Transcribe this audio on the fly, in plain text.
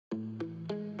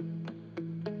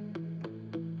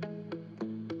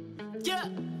Yeah.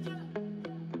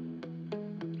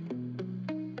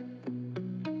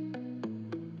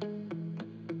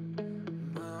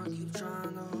 I keep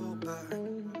trying to hold back.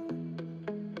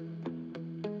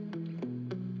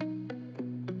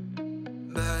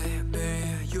 Baby,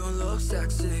 you look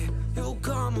sexy. You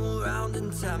come around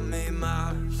and tell me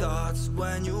my thoughts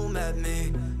when you met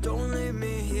me. Don't leave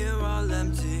me here all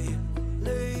empty.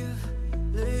 Leave,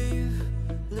 leave,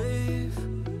 leave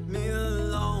me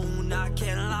alone. I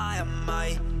can't lie, I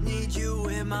might need you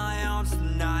in my arms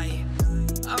tonight.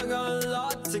 I got a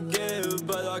lot to give,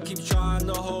 but I keep trying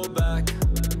to hold back.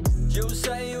 You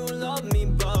say you love me,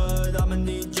 but I'ma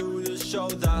need you to show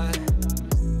that.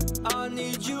 I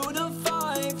need you to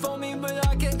fight for me, but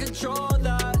I can't control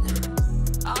that.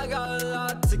 I got a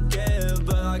lot to give,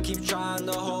 but I keep trying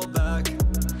to hold back.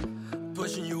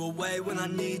 Pushing you away when I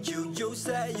need you. You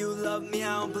say you love me,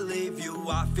 I don't believe you.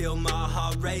 I feel my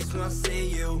heart race when I see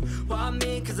you. Why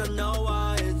me? Cause I know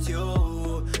why it's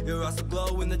you. Your eyes so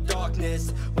glow in the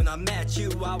darkness. When I met you,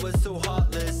 I was so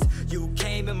heartless. You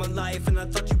came in my life and I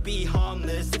thought you'd be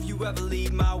harmless. If you ever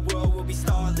leave, my world will be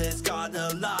starless. Got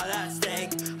a lot at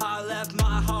stake, I left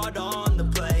my heart on the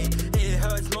plate. It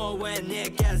hurts more when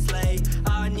it gets late.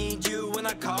 I need you when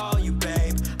I call you,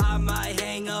 babe. I might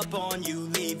hang up on you,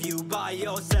 leave you by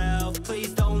yourself.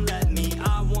 Please don't let me.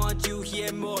 I want you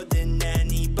here more than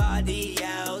anybody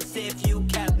else. If you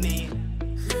kept me,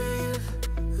 leave,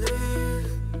 leave,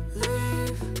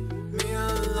 leave me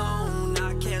alone.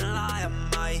 I can't lie,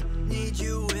 I might need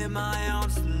you in my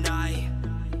arms tonight.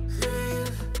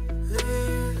 Leave,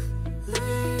 leave,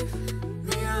 leave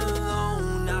me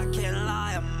alone. I can't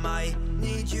lie, I might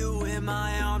need you in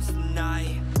my arms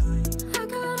tonight. I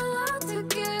got a lot to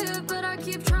give, but I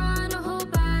keep trying to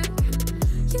hold back.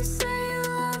 You say you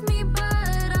love me,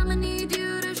 but I'ma need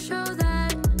you to show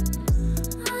that.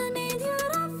 I need you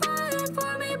to fight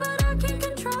for me, but I can't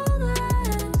control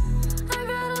that. I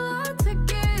got a lot to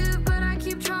give, but I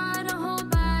keep trying to hold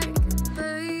back.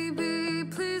 Baby,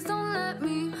 please don't let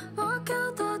me walk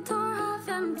out the door half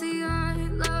empty. I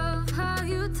love how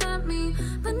you tempt me,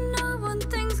 but not when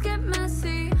things get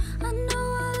messy. I know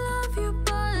I love you,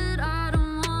 but I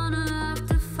don't wanna have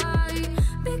to fight,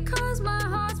 because my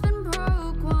heart's been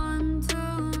broke one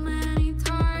too many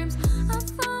times. I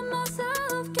found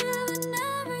myself giving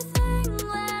everything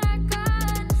that I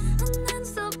got, and then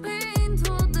still being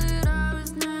told that I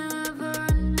was never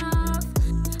enough.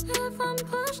 If I'm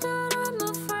pushed out, I'm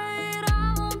afraid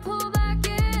I won't pull back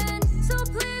in. So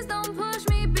please don't push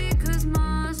me, because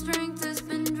my strength has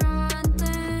been drawn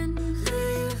thin.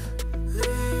 Leave,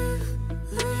 leave,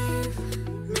 leave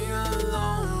me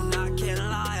alone. I can't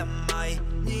lie, I might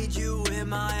need you in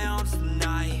my arms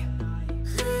tonight.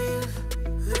 Leave,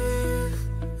 leave,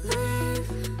 leave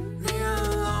me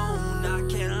alone. I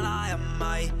can't lie, I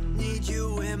might need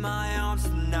you in my arms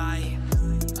tonight.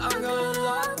 I got a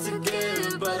lot to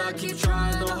give, but I keep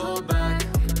trying to hold back.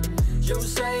 You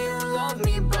say you love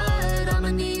me, but